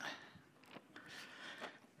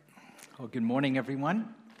Well, good morning,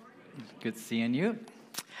 everyone. Good seeing you.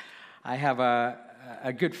 I have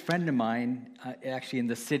a good friend of mine, actually in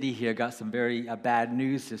the city here, got some very bad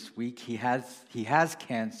news this week. He has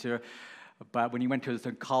cancer, but when he went to his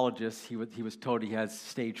oncologist, he was told he has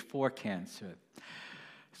stage 4 cancer.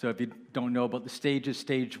 So if you don't know about the stages,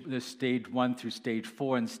 there's stage 1 through stage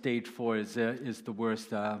 4, and stage 4 is the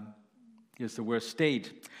worst. Is the worst stage.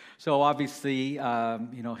 So obviously,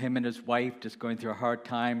 him and his wife just going through a hard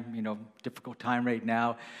time, difficult time right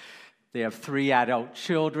now. They have 3 adult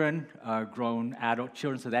children, grown adult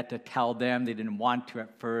children, so they had to tell them. They didn't want to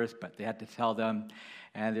at first, but they had to tell them.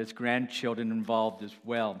 And there's grandchildren involved as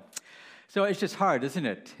well. So it's just hard, isn't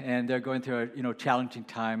it? And they're going through a challenging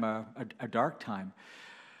time, a dark time.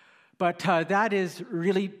 But that is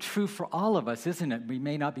really true for all of us, isn't it? We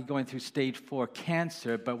may not be going through stage 4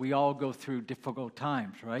 cancer, but we all go through difficult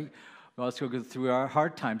times, right? We also go through our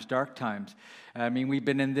hard times, dark times. I mean, we've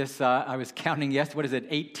been in this, I was counting what is it,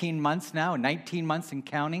 18 months now, 19 months and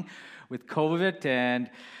counting with COVID, and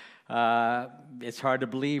it's hard to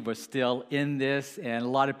believe we're still in this, and a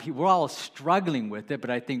lot of people, we're all struggling with it, but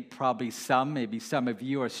I think probably maybe some of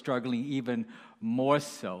you are struggling even more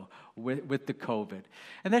so with the COVID.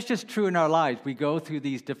 And that's just true in our lives. We go through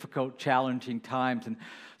these difficult, challenging times. And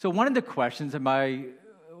so one of the questions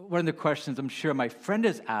I'm sure my friend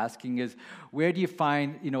is asking is, where do you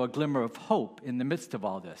find, a glimmer of hope in the midst of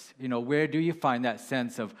all this? Where do you find that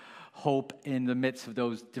sense of hope in the midst of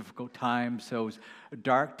those difficult times, those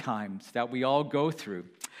dark times that we all go through?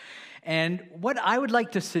 And what I would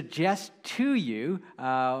like to suggest to you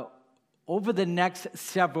over the next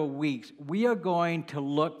several weeks, we are going to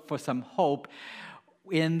look for some hope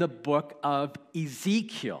in the book of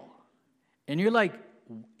Ezekiel. And you're like,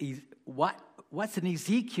 what? What's an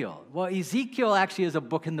Ezekiel? Well, Ezekiel actually is a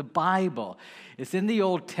book in the Bible. It's in the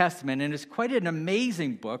Old Testament, and it's quite an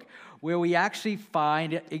amazing book where we actually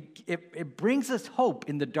find it brings us hope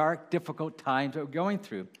in the dark, difficult times that we're going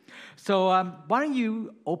through. So why don't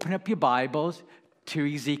you open up your Bibles to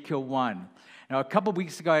Ezekiel 1. Now, a couple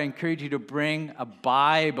weeks ago, I encouraged you to bring a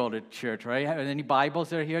Bible to church, right? Are there any Bibles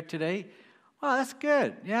that are here today? Well, that's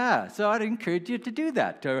good. Yeah, so I'd encourage you to do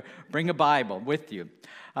that, to bring a Bible with you.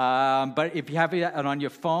 But if you have it on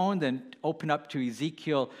your phone, then open up to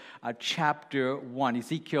Ezekiel chapter 1.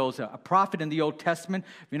 Ezekiel's a prophet in the Old Testament.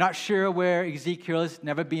 If you're not sure where Ezekiel is,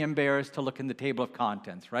 never be embarrassed to look in the table of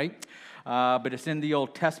contents, right? But it's in the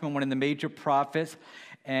Old Testament, one of the major prophets.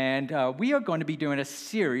 And we are going to be doing a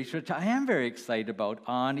series, which I am very excited about,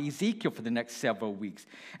 on Ezekiel for the next several weeks.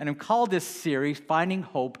 And I've called this series, Finding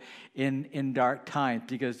Hope in Dark Times,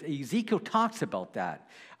 because Ezekiel talks about that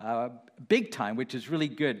big time, which is really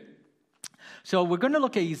good. So we're going to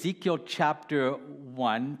look at Ezekiel chapter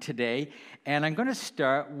 1 today, and I'm going to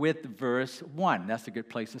start with verse 1. That's a good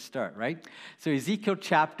place to start, right? So Ezekiel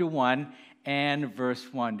chapter 1 and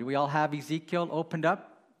verse 1. Do we all have Ezekiel opened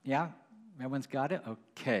up? Yeah? Everyone's got it?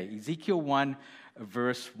 Okay. Ezekiel 1,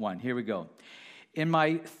 verse 1. Here we go. In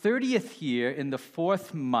my 30th year, in the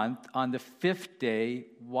 4th month, on the 5th day,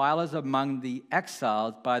 while I was among the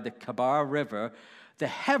exiles by the Kabar River, the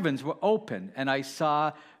heavens were open, and I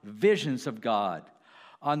saw visions of God.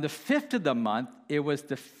 On the 5th of the month, it was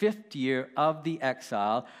the 5th year of the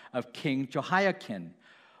exile of King Jehoiakim.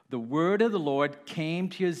 The word of the Lord came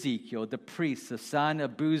to Ezekiel, the priest, the son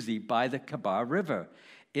of Buzi, by the Kabar River,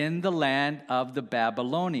 in the land of the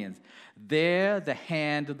Babylonians. There the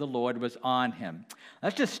hand of the Lord was on him.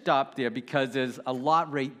 Let's just stop there because there's a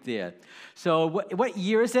lot right there. So what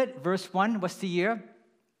year is it? Verse 1, what's the year?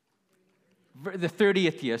 The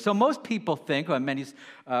 30th year. So most people think, or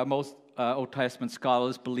most Old Testament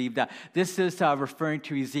scholars believe that this is referring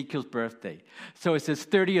to Ezekiel's birthday. So it's his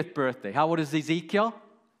 30th birthday. How old is Ezekiel?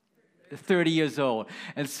 30 years old.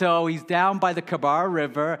 And so he's down by the Kabar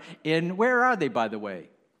River where are they, by the way?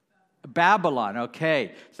 Babylon,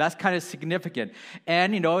 okay. So that's kind of significant.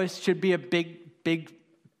 And, it should be a big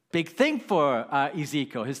thing for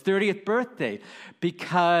Ezekiel, his 30th birthday,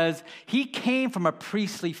 because he came from a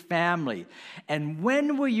priestly family. And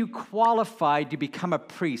when were you qualified to become a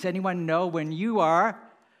priest? Anyone know when you are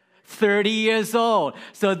 30 years old?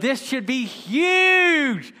 So this should be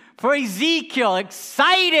huge for Ezekiel,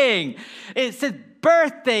 exciting. It's his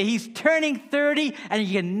birthday. He's turning 30, and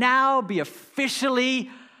he can now be officially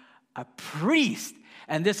a priest.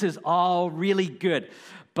 And this is all really good.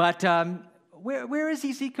 But where is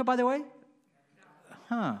Ezekiel, by the way?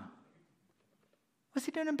 What's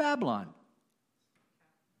he doing in Babylon?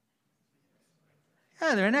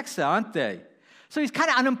 Yeah, they're in exile, aren't they? So he's kind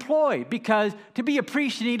of unemployed because to be a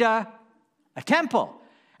priest, you need a temple.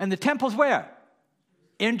 And the temple's where?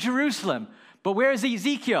 In Jerusalem. But where is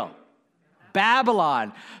Ezekiel?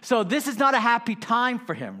 Babylon. So this is not a happy time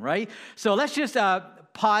for him, right? So let's just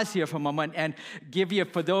pause here for a moment and give you,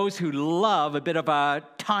 for those who love, a bit of a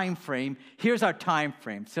time frame. Here's our time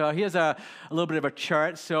frame. So here's a little bit of a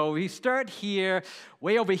chart. So we start here,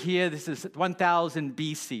 way over here. This is 1000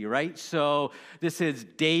 BC, right? So this is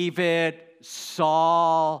David,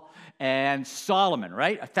 Saul, and Solomon,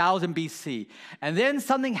 right? 1000 BC. And then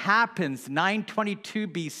something happens, 922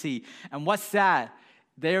 BC. And what's that?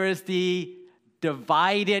 There is the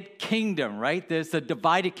divided kingdom, right? There's the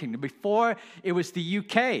divided kingdom. Before, it was the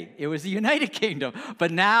UK. It was the United Kingdom. But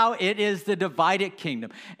now it is the divided kingdom.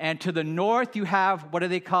 And to the north, you have, what are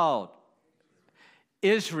they called?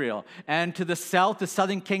 Israel. And to the south, the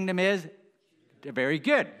southern kingdom is very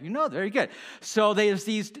good. You know, very good. So there's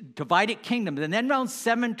these divided kingdoms. And then around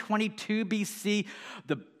 722 BC,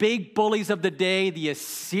 the big bullies of the day, the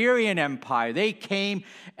Assyrian Empire, they came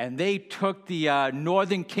and they took the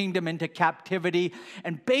northern kingdom into captivity.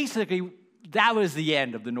 And basically, that was the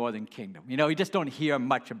end of the northern kingdom. You know, you just don't hear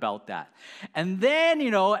much about that. And then, you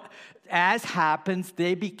know, as happens,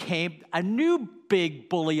 they became a new big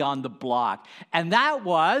bully on the block. And that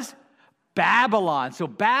was Babylon. So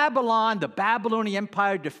Babylon, the Babylonian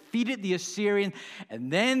Empire, defeated the Assyrians,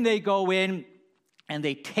 and then they go in and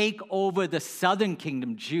they take over the southern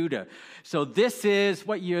kingdom, Judah. So this is,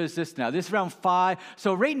 what year is this now? This is around 5.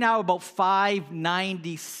 So right now, about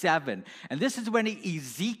 597. And this is when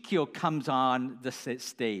Ezekiel comes on the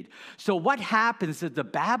stage. So what happens is the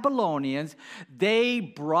Babylonians, they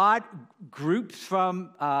brought groups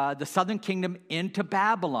from the southern kingdom into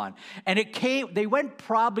Babylon. And they went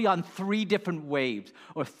probably on 3 different waves,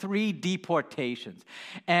 or 3 deportations.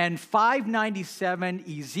 And 597,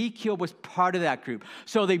 Ezekiel was part of that group.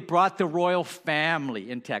 So they brought the royal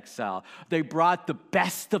family into exile. They brought the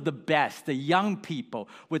best of the best, the young people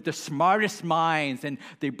with the smartest minds, and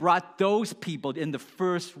they brought those people in the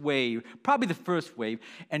first wave, probably the first wave,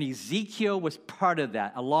 and Ezekiel was part of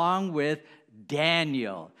that, along with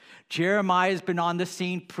Daniel. Jeremiah has been on the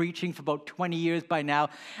scene preaching for about 20 years by now,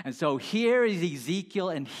 and so here is Ezekiel,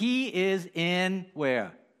 and he is in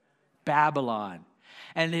where? Babylon.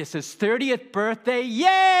 And it's his 30th birthday,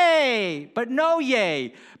 yay! But no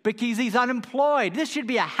yay, because he's unemployed. This should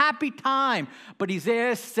be a happy time. But he's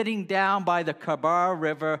there sitting down by the Kabar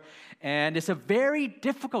River, and it's a very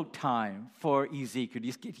difficult time for Ezekiel.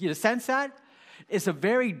 Do you sense that? It's a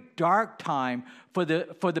very dark time for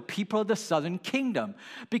the people of the southern kingdom.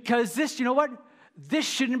 Because this, you know what? This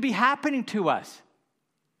shouldn't be happening to us.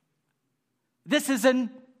 This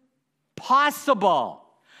isn't possible.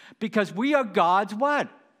 Because we are God's what?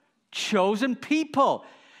 Chosen people.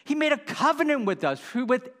 He made a covenant with us,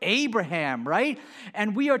 with Abraham, right?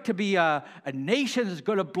 And we are to be a nation that's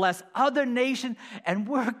going to bless other nations, and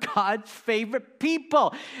we're God's favorite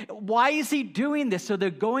people. Why is he doing this? So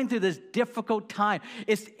they're going through this difficult time.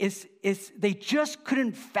 They just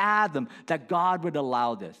couldn't fathom that God would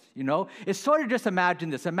allow this, you know? It's sort of just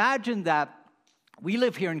imagine this. Imagine that we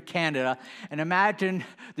live here in Canada, and imagine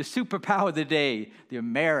the superpower of the day, the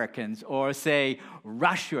Americans, or say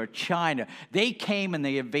Russia or China. They came and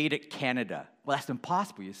they invaded Canada. Well, that's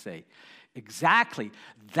impossible, you say. Exactly.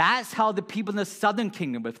 That's how the people in the southern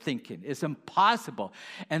kingdom were thinking. It's impossible.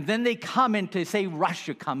 And then they come into, say,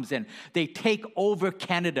 Russia comes in. They take over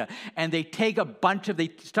Canada, and they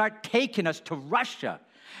start taking us to Russia.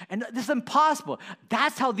 And this is impossible.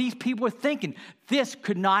 That's how these people were thinking. This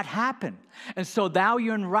could not happen. And so now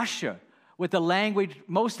you're in Russia with the language,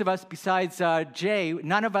 most of us besides Jay,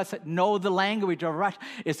 none of us know the language of Russia.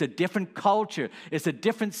 It's a different culture. It's a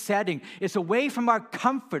different setting. It's away from our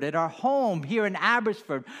comfort at our home here in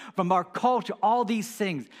Abbotsford, from our culture, all these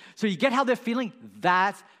things. So you get how they're feeling?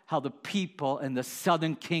 That's how the people in the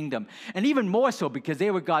southern kingdom, and even more so because they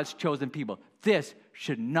were God's chosen people, this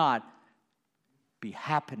should not be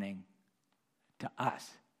happening to us.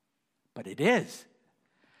 But it is.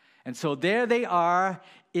 And so there they are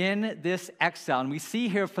in this exile. And we see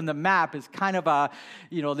here from the map, it's kind of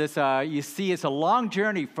you see it's a long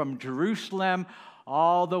journey from Jerusalem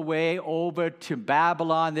all the way over to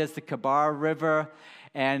Babylon. There's the Kabar River.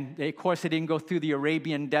 And of course, they didn't go through the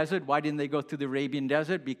Arabian desert. Why didn't they go through the Arabian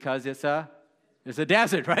desert? Because it's a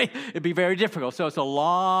desert, right? It'd be very difficult. So it's a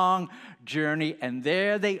long journey, and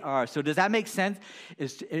there they are. So does that make sense?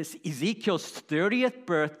 It's Ezekiel's 30th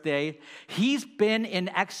birthday. He's been in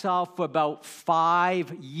exile for about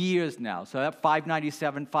 5 years now. So that's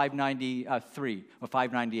 597, 593, or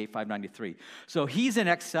 598, 593. So he's in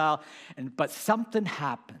exile, but something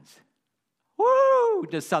happens. Woo!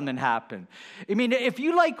 Does something happen? I mean, if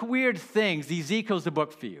you like weird things, Ezekiel's the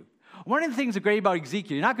book for you. one of the things that's great about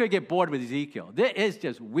Ezekiel, you're not going to get bored with Ezekiel. It is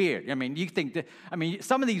just weird. I mean,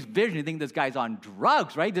 some of these visions, you think this guy's on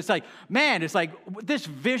drugs, right? It's like, man, it's like this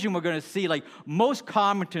vision we're going to see, like most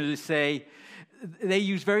commentators say, they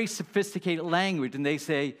use very sophisticated language, and they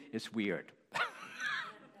say, it's weird.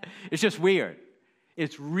 It's just weird.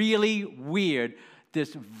 It's really weird,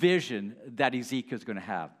 this vision that Ezekiel's going to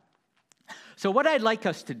have. So what I'd like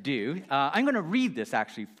us to do, I'm going to read this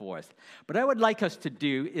actually for us, but what I would like us to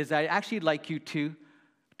do is I'd actually like you to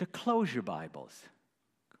close your Bibles.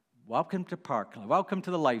 Welcome to Parkland. Welcome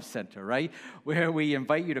to the Life Center, right? Where we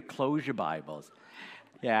invite you to close your Bibles.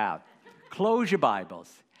 Yeah, close your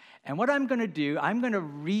Bibles. And what I'm going to do, I'm going to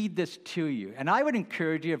read this to you. And I would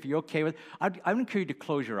encourage you, if you're okay with it, I would encourage you to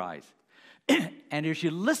close your eyes. And as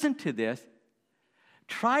you listen to this,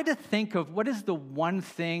 try to think of what is the one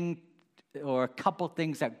thing or a couple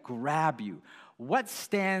things that grab you. What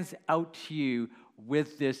stands out to you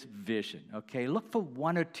with this vision, okay? Look for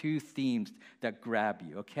one or two themes that grab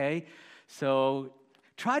you, okay? So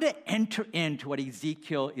try to enter into what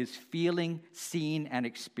Ezekiel is feeling, seeing, and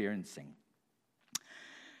experiencing.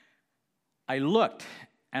 I looked,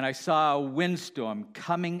 and I saw a windstorm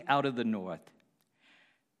coming out of the north,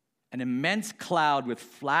 an immense cloud with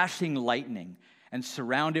flashing lightning and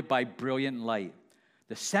surrounded by brilliant light.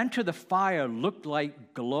 The center of the fire looked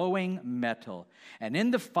like glowing metal, and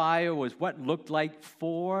in the fire was what looked like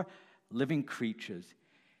 4 living creatures.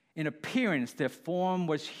 In appearance, their form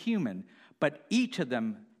was human, but each of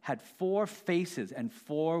them had 4 faces and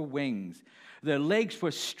 4 wings. Their legs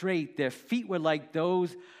were straight, their feet were like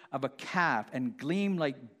those of a calf and gleamed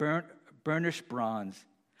like burnished bronze.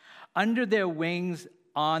 Under their wings,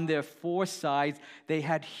 on their 4 sides, they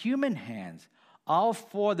had human hands. All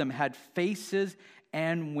 4 of them had faces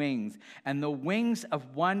and wings, and the wings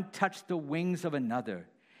of one touched the wings of another.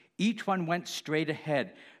 Each one went straight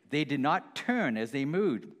ahead. They did not turn as they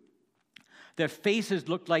moved. Their faces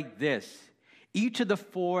looked like this. Each of the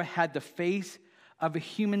 4 had the face of a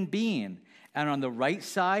human being, and on the right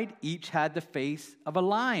side, each had the face of a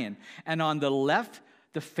lion, and on the left,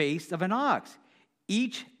 the face of an ox.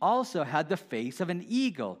 Each also had the face of an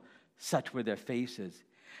eagle. Such were their faces.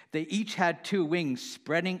 They each had 2 wings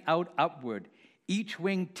spreading out upward, each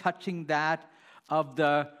wing touching that of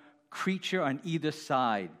the creature on either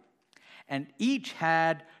side. And each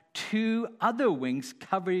had 2 other wings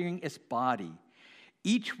covering its body.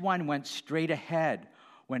 Each one went straight ahead.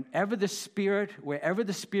 Wherever the Spirit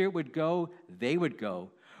would go, they would go,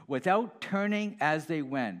 without turning as they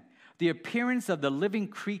went. The appearance of the living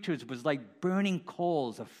creatures was like burning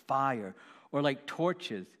coals of fire or like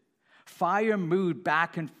torches. Fire moved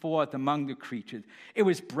back and forth among the creatures. It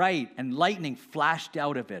was bright, and lightning flashed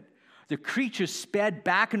out of it. The creatures sped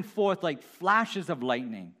back and forth like flashes of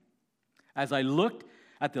lightning. As I looked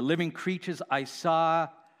at the living creatures, I saw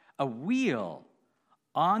a wheel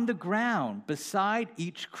on the ground beside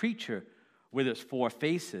each creature with its 4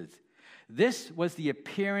 faces. This was the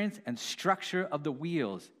appearance and structure of the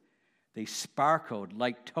wheels. They sparkled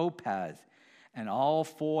like topaz, and all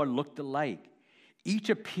 4 looked alike.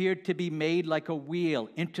 Each appeared to be made like a wheel,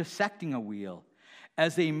 intersecting a wheel.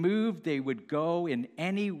 As they moved, they would go in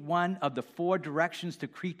any one of the 4 directions the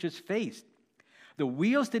creatures faced. The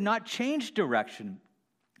wheels did not change direction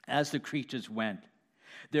as the creatures went.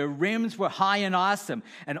 Their rims were high and awesome,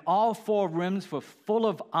 and all 4 rims were full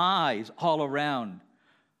of eyes all around.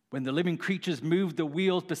 When the living creatures moved, the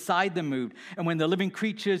wheels beside them moved. And when the living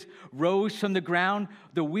creatures rose from the ground,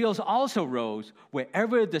 the wheels also rose.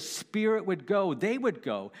 Wherever the Spirit would go, they would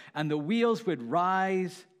go. And the wheels would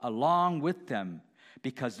rise along with them,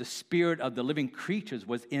 because the Spirit of the living creatures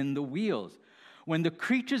was in the wheels. When the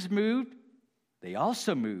creatures moved, they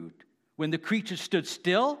also moved. When the creatures stood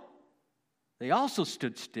still, they also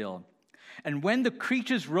stood still. And when the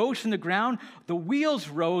creatures rose from the ground, the wheels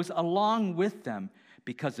rose along with them,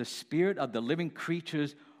 because the Spirit of the living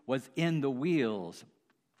creatures was in the wheels.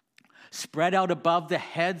 Spread out above the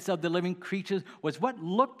heads of the living creatures was what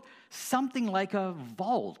looked something like a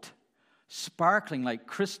vault, sparkling like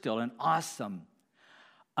crystal and awesome.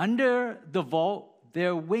 Under the vault,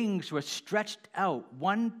 their wings were stretched out,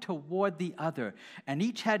 one toward the other, and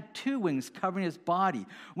each had 2 wings covering its body.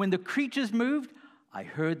 When the creatures moved, I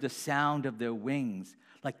heard the sound of their wings,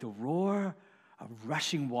 like the roar of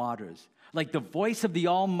rushing waters, like the voice of the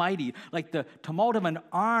Almighty, like the tumult of an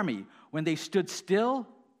army. When they stood still,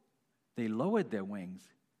 they lowered their wings.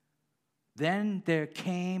 Then there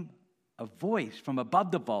came a voice from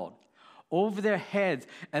above the vault over their heads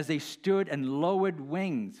as they stood and lowered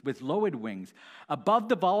wings. Above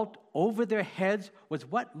the vault, over their heads, was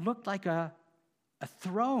what looked like a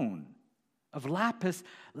throne. of lapis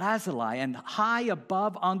lazuli, and high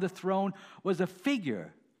above on the throne was a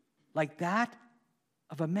figure like that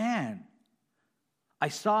of a man. I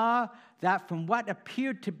saw that from what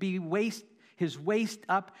appeared to be his waist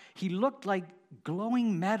up, he looked like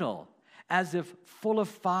glowing metal, as if full of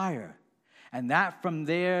fire. And that from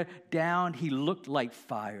there down he looked like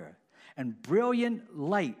fire. And brilliant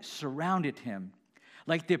light surrounded him,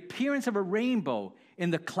 like the appearance of a rainbow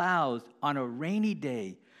in the clouds on a rainy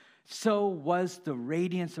day. So was the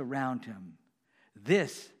radiance around him.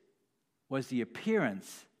 This was the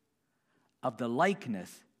appearance of the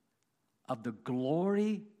likeness of the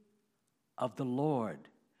glory of the Lord.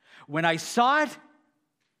 When I saw it,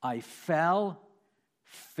 I fell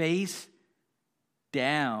face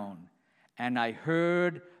down, and I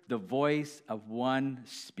heard the voice of one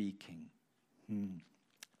speaking.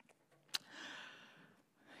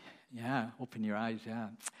 Yeah, open your eyes, yeah.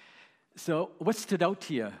 So what stood out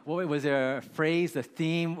to you? What was there a phrase, a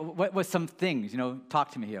theme? What was some things?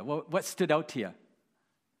 Talk to me here. What stood out to you?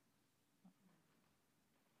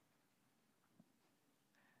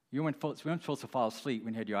 You weren't supposed to fall asleep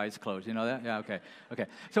when you had your eyes closed. You know that? Yeah, okay.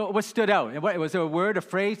 So what stood out? Was there a word, a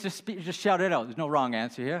phrase? Just shout it out. There's no wrong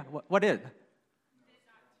answer here. What is?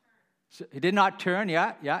 He did not turn,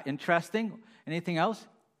 yeah, interesting. Anything else?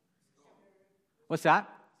 What's that?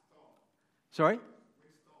 Sorry?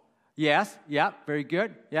 Yes, yeah, very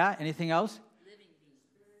good. Yeah, anything else?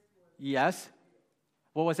 Yes.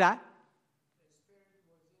 What was that?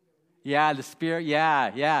 Yeah, the Spirit,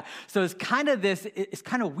 yeah. So it's kind of it's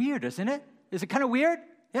kind of weird, isn't it? Is it kind of weird?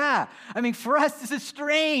 Yeah. I mean, for us, this is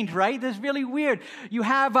strange, right? This is really weird. You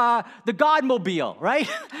have the Godmobile, right?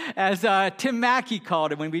 As Tim Mackey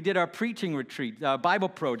called it when we did our preaching retreat, Bible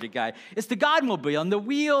project guy. It's the Godmobile, and the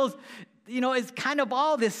wheels, it's kind of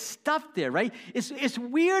all this stuff there, right? It's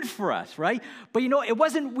weird for us, right? But, it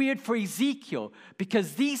wasn't weird for Ezekiel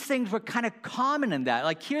because these things were kind of common in that.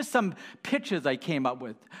 Like, here's some pictures I came up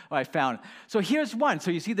with, or I found. So here's one. So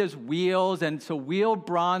you see there's wheels, and so wheeled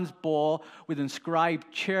bronze bowl with inscribed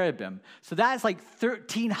cherubim. So that's like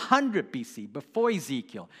 1300 BC, before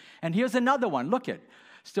Ezekiel. And here's another one. Look at.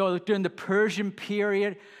 So during the Persian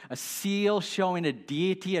period, a seal showing a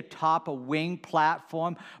deity atop a winged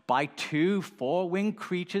platform by 2 4-winged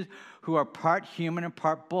creatures who are part human and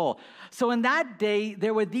part bull. So in that day,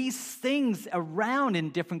 there were these things around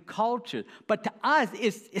in different cultures. But to us,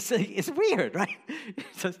 it's weird, right?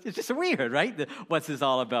 It's just weird, right? What's this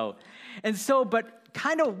all about? And so, but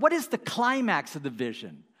kind of, what is the climax of the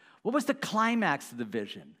vision? What was the climax of the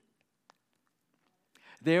vision?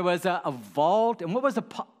 There was a vault, and what was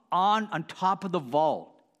on top of the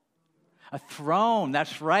vault? A throne,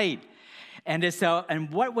 that's right. And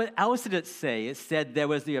what else did it say? It said there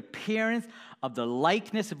was the appearance of the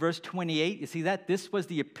likeness, verse 28. You see that? This was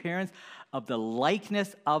the appearance of the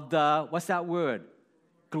likeness of the, what's that word?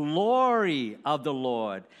 Glory of the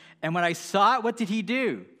Lord. And when I saw it, what did he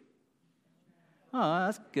do?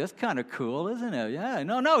 Oh, that's kind of cool, isn't it? Yeah,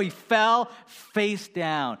 no, he fell face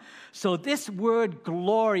down. So this word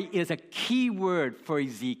glory is a key word for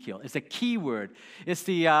Ezekiel. It's a key word. It's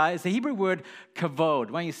the Hebrew word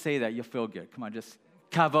kavod. Why don't you say that? You'll feel good. Come on, just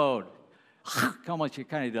kavod. Come on, you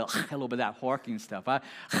kind of do a little bit of that horking stuff. Huh?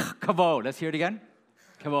 Kavod. Let's hear it again.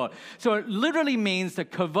 Kavod. So it literally means, the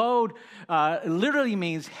kavod literally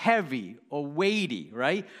means heavy or weighty,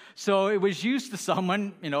 right? So it was used to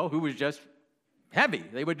someone, who was just heavy.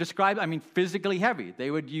 They would describe, physically heavy.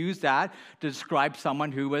 They would use that to describe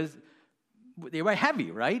someone they were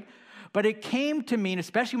heavy, right? But it came to mean,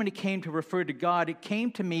 especially when it came to refer to God, it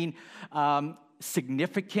came to mean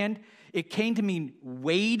significant. It came to mean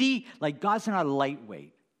weighty, like God's not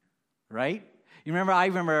lightweight, right? I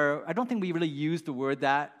don't think we really use the word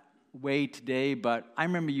that way today, but I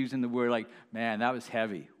remember using the word like, man, that was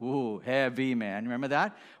heavy. Whoa, heavy, man. Remember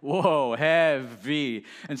that? Whoa, heavy.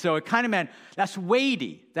 And so it kind of meant, that's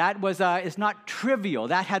weighty. That was, it's not trivial.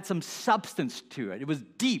 That had some substance to it. It was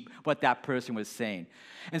deep what that person was saying.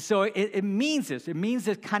 And so it means this. It means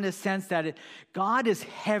this kind of sense that God is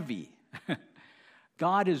heavy.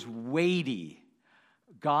 God is weighty.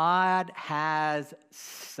 God has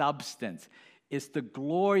substance. It's the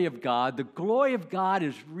glory of God. The glory of God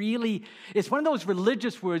is really, it's one of those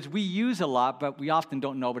religious words we use a lot, but we often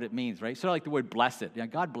don't know what it means, right? Sort of like the word blessed.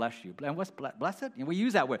 God bless you. And what's blessed? We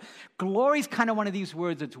use that word. Glory is kind of one of these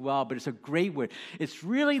words as well, but it's a great word. It's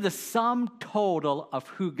really the sum total of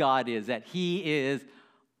who God is, that he is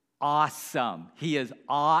awesome. He is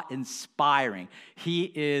awe-inspiring. He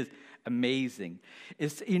is amazing.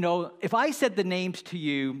 If I said the names to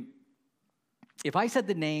you,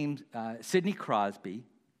 Sidney Crosby,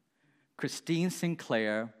 Christine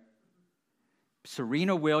Sinclair,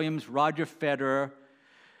 Serena Williams, Roger Federer,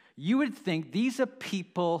 you would think these are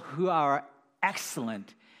people who are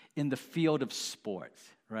excellent in the field of sports,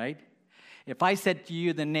 right? If I said to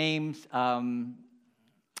you the names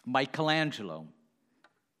Michelangelo,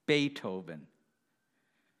 Beethoven,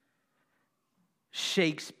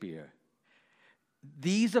 Shakespeare,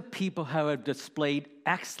 these are people who have displayed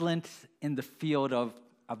excellence in the field of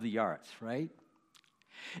the arts, right?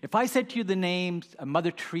 If I said to you the names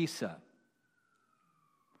Mother Teresa,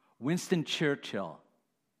 Winston Churchill,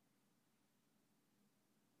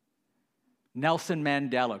 Nelson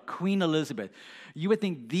Mandela, Queen Elizabeth, you would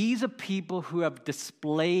think these are people who have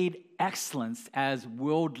displayed excellence as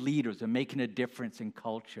world leaders and making a difference in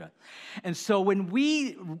culture. And so when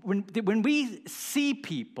we see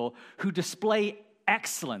people who display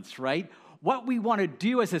excellence, right, what we want to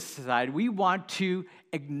do as a society, we want to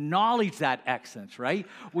acknowledge that excellence, right?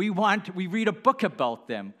 We read a book about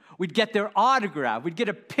them. We'd get their autograph. We'd get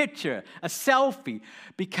a picture, a selfie,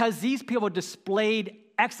 because these people displayed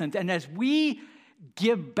excellence. And as we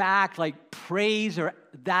give back like praise or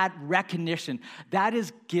that recognition, that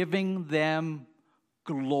is giving them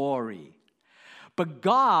glory. But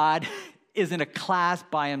God is in a class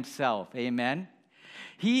by himself. Amen?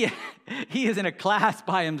 He is in a class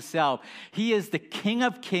by himself. He is the King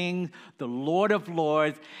of Kings, the Lord of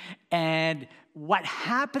Lords. And what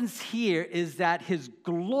happens here is that his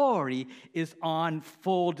glory is on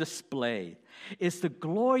full display. It's the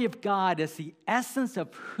glory of God. It's the essence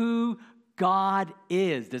of who God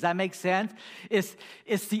is. Does that make sense? It's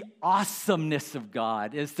the awesomeness of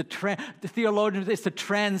God. It's the theologians, it's the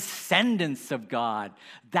transcendence of God.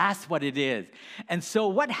 That's what it is. And so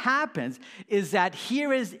what happens is that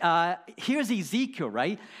here's Ezekiel,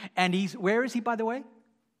 right? And where is he, by the way?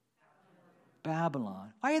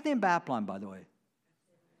 Babylon. Why are they in Babylon, by the way?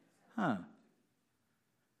 Huh.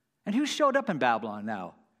 And who showed up in Babylon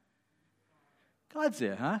now? God's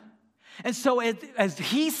there, huh? And so as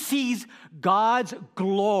he sees God's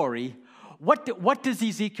glory, what does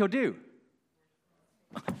Ezekiel do?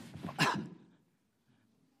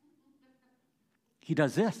 He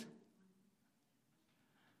does this.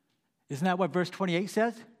 Isn't that what verse 28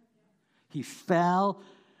 says? He fell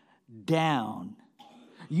down.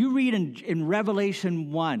 You read in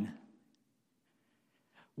Revelation 1,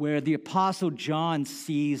 where the Apostle John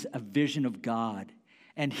sees a vision of God,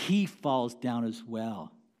 and he falls down as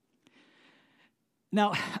well.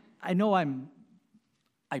 Now, I know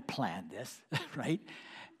I planned this, right?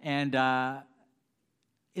 And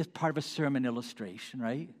it's part of a sermon illustration,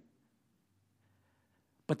 right?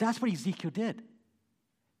 But that's what Ezekiel did.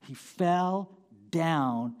 He fell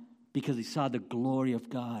down because he saw the glory of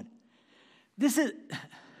God. This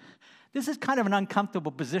is kind of an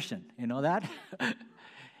uncomfortable position, you know that?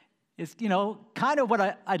 It's, kind of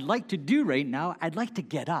what I'd like to do right now. I'd like to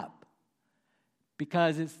get up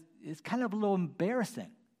because it's kind of a little embarrassing,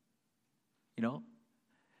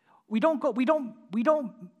 We don't,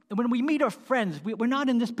 when we meet our friends, we're not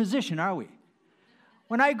in this position, are we?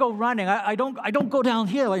 When I go running, I don't go down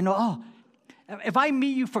here, if I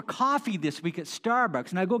meet you for coffee this week at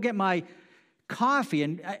Starbucks and I go get my coffee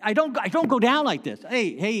and I don't go down like this.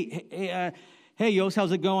 Hey, Yos,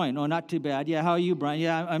 how's it going? Oh, not too bad. Yeah, how are you, Brian?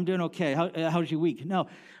 Yeah, I'm doing okay. How's your week? No,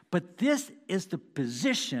 but this is the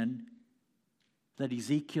position that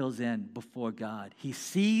Ezekiel's in before God. He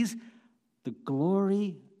sees the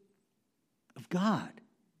glory of God.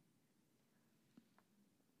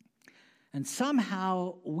 And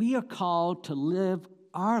somehow we are called to live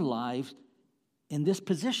our lives in this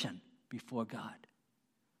position before God.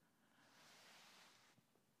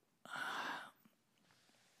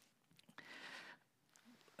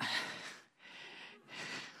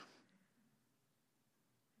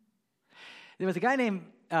 There was a guy named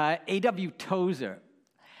A.W. Tozer,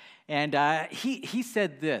 and he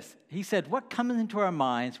said this. He said, what comes into our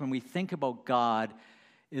minds when we think about God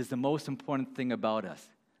is the most important thing about us.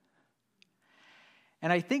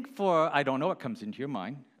 And I think I don't know what comes into your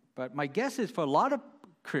mind, but my guess is for a lot of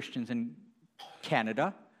Christians in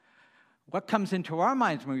Canada, what comes into our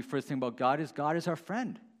minds when we first think about God is our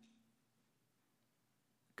friend.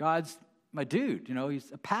 God's my dude,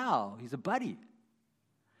 he's a pal, he's a buddy.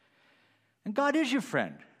 And God is your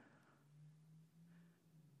friend.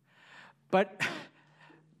 But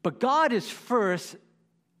God is first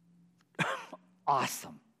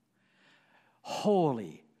awesome,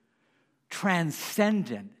 holy,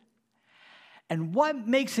 transcendent. And what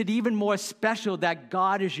makes it even more special that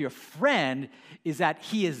God is your friend is that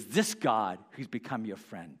he is this God who's become your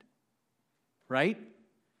friend. Right?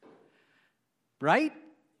 Right?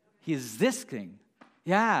 He is this thing.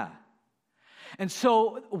 Yeah. And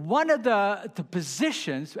so one of the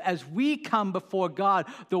positions as we come before God,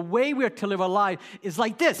 the way we're to live our life is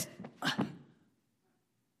like this.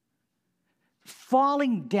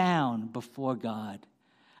 Falling down before God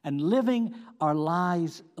and living our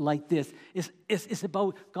lives like this is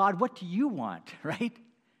about, God, what do you want, right?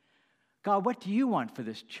 God, what do you want for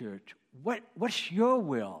this church? What's your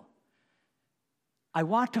will? I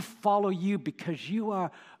want to follow you because you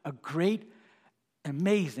are a great,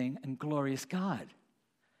 amazing, and glorious God.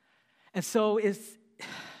 And so it'd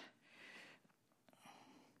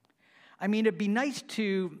be nice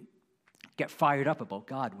to get fired up about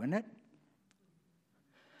God, wouldn't it?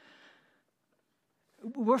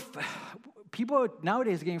 People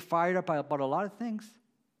nowadays are getting fired up about a lot of things.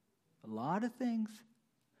 A lot of things.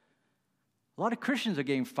 A lot of Christians are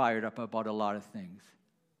getting fired up about a lot of things.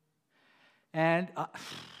 And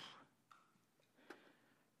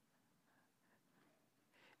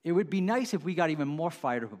it would be nice if we got even more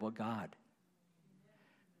fired up about God.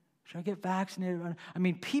 Should I get vaccinated?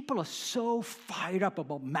 People are so fired up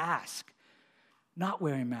about masks, not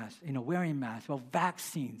wearing masks, wearing masks, about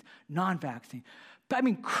vaccines, non-vaccine. But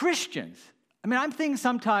Christians, I'm thinking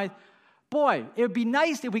sometimes, boy, it would be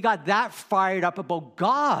nice if we got that fired up about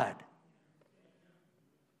God.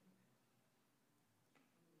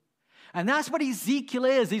 And that's what Ezekiel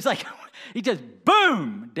is. He's like, he just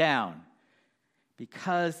boom, down.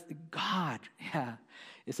 Because God,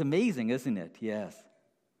 it's amazing, isn't it? Yes.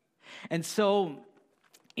 And so,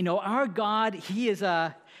 our God, he's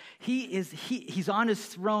on his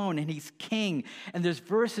throne and he's king. And there's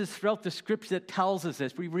verses throughout the scripture that tells us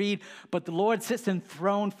this. We read, but the Lord sits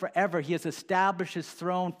enthroned forever. He has established his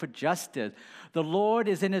throne for justice. The Lord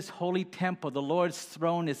is in his holy temple. The Lord's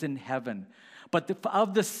throne is in heaven. But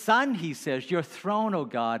of the Son, he says, your throne, O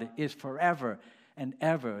God, is forever and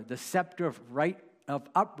ever. The scepter of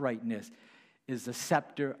uprightness is the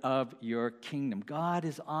scepter of your kingdom. God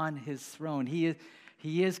is on his throne. He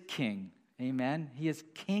is king. Amen? He is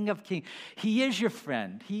King of kings. He is your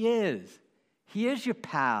friend. He is. He is your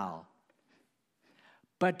pal.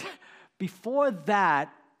 But before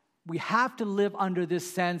that, we have to live under this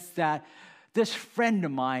sense that this friend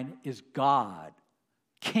of mine is God,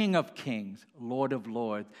 King of kings, Lord of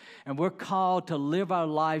lords. And we're called to live our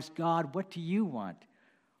lives. God, what do you want?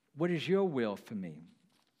 What is your will for me?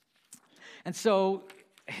 And so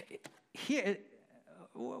here,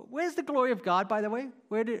 where's the glory of God, by the way?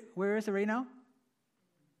 Where is it right now?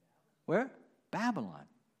 Where? Babylon.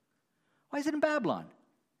 Why is it in Babylon?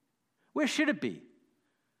 Where should it be?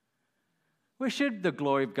 Where should the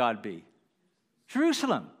glory of God be?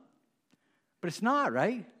 Jerusalem. But it's not,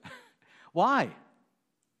 right? Why?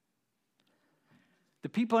 The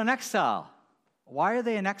people in exile. Why are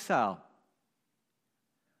they in exile?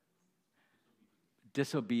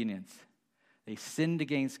 Disobedience. They sinned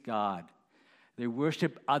against God. They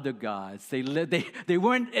worship other gods. They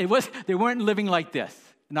weren't living like this.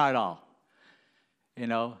 Not at all.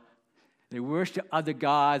 They worship other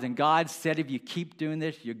gods, and God said, if you keep doing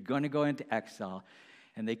this, you're going to go into exile.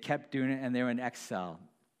 And they kept doing it, and they were in exile.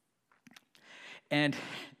 And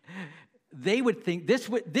they would think this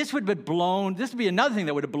would be another thing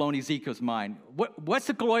that would have blown Ezekiel's mind. What's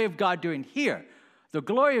the glory of God doing here? The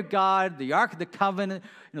glory of God, the Ark of the Covenant,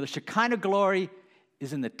 the Shekinah glory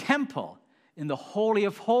is in the temple, in the Holy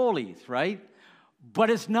of Holies, right? But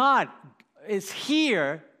it's not. It's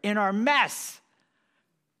here in our mess.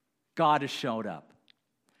 God has showed up.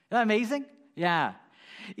 Isn't that amazing? Yeah.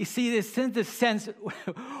 You see, there's this sense,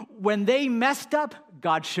 when they messed up,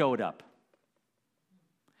 God showed up.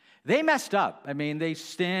 They messed up. They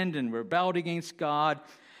sinned and rebelled against God.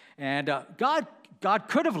 And God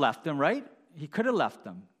could have left them, right? He could have left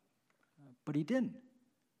them. But he didn't.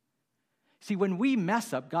 See, when we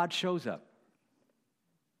mess up, God shows up.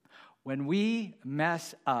 When we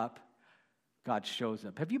mess up, God shows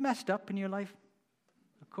up. Have you messed up in your life?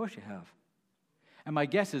 Of course you have. And my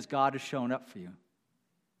guess is God has shown up for you.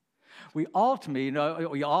 We ultimately,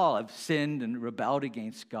 we all have sinned and rebelled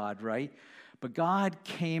against God, right? But God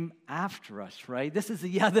came after us, right? This is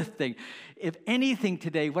the other thing. If anything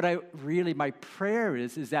today, my prayer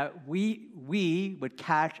is that we would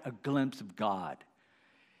catch a glimpse of God.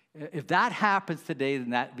 If that happens today,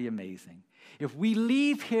 then that'd be amazing. If we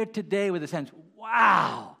leave here today with a sense,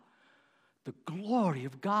 wow, the glory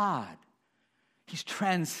of God. He's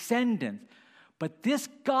transcendent. But this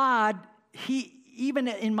God, even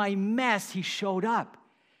in my mess, he showed up.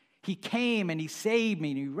 He came and he saved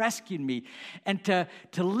me and he rescued me. And to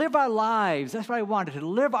live our lives, that's what I wanted, to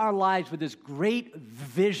live our lives with this great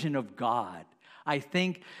vision of God. I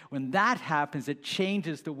think when that happens, it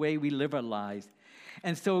changes the way we live our lives.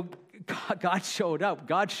 And so God showed up.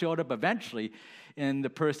 God showed up eventually in the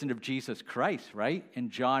person of Jesus Christ, right? In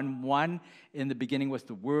John 1, in the beginning was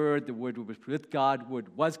the Word was with God, the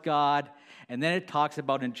Word was God. And then it talks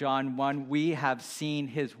about in John 1, we have seen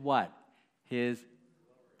his what? His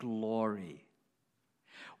glory.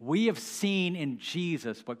 We have seen in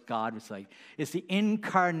Jesus what God was like. It's the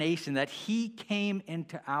incarnation that he came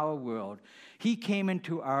into our world. He came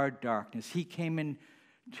into our darkness. He came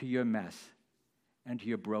into your mess and to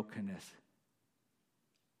your brokenness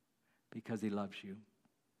because he loves you.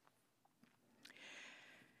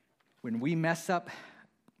 When we mess up,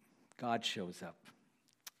 God shows up.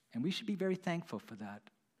 And we should be very thankful for that.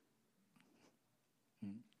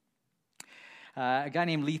 A guy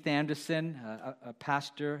named Leith Anderson, a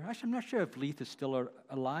pastor. Actually, I'm not sure if Leith is still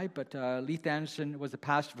alive, but Leith Anderson was a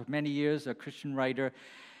pastor for many years, a Christian writer.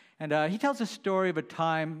 And he tells a story of a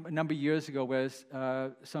time a number of years ago where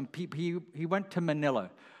some people, he went to Manila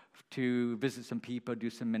to visit some people, do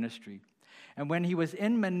some ministry. And when he was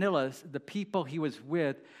in Manila, the people he was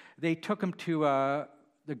with, they took him to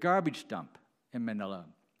the garbage dump in Manila.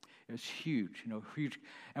 It was huge, huge.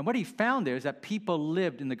 And what he found there is that people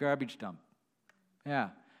lived in the garbage dump. Yeah,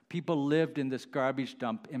 people lived in this garbage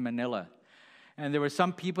dump in Manila. And there were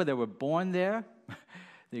some people that were born there.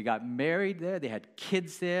 They got married there. They had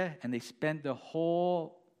kids there. And they spent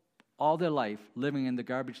all their life living in the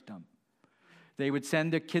garbage dump. They would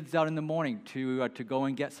send their kids out in the morning to go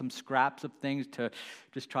and get some scraps of things to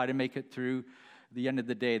just try to make it through the end of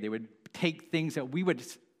the day. They would take things that we would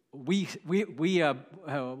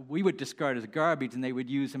discard as garbage, and they would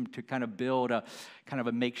use them to kind of build a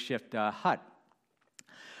makeshift hut.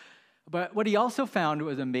 But what he also found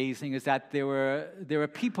was amazing is that there were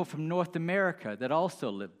people from North America that also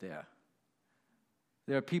lived there.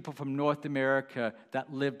 There are people from North America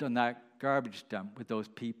that lived on that garbage dump with those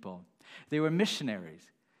people. They were missionaries.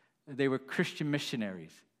 They were Christian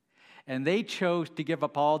missionaries. And they chose to give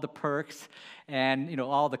up all the perks and,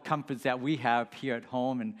 all the comforts that we have here at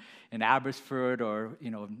home in Abbotsford or,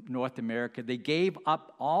 North America. They gave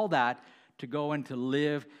up all that to go and to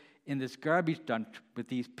live in this garbage dump with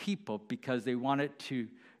these people because they wanted to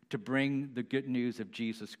bring the good news of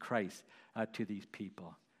Jesus Christ to these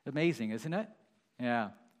people. Amazing, isn't it? Yeah.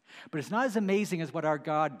 But it's not as amazing as what our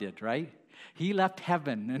God did, right? He left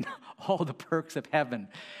heaven and all the perks of heaven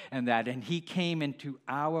and he came into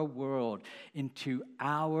our world, into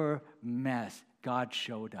our mess. God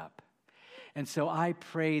showed up. And so I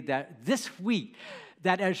pray that this week,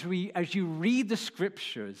 that as you read the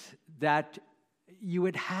scriptures, that you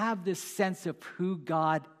would have this sense of who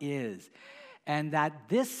God is, and that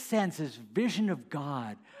this sense, this vision of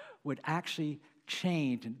God, would actually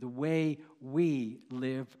change the way we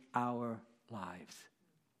live our lives.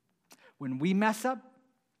 When we mess up,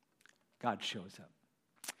 God shows up.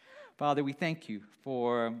 Father, we thank you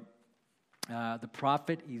for the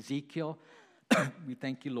prophet Ezekiel. We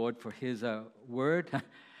thank you, Lord, for his word.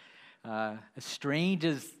 As strange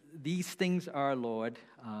as these things are, Lord,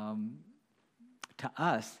 to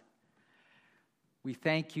us, we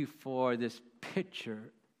thank you for this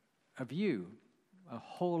picture of you, a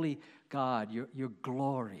holy God, your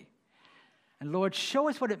glory. And Lord, show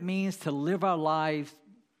us what it means to live our lives,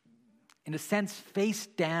 in a sense, face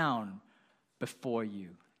down before you.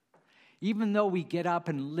 Even though we get up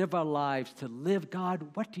and live our lives to live,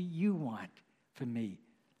 God, what do you want for me?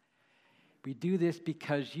 We do this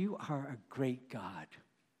because you are a great God.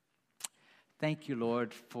 Thank you,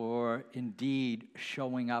 Lord, for indeed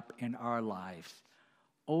showing up in our lives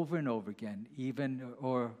over and over again, even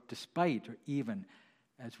or despite or even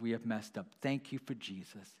as we have messed up. Thank you for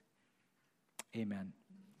Jesus. Amen.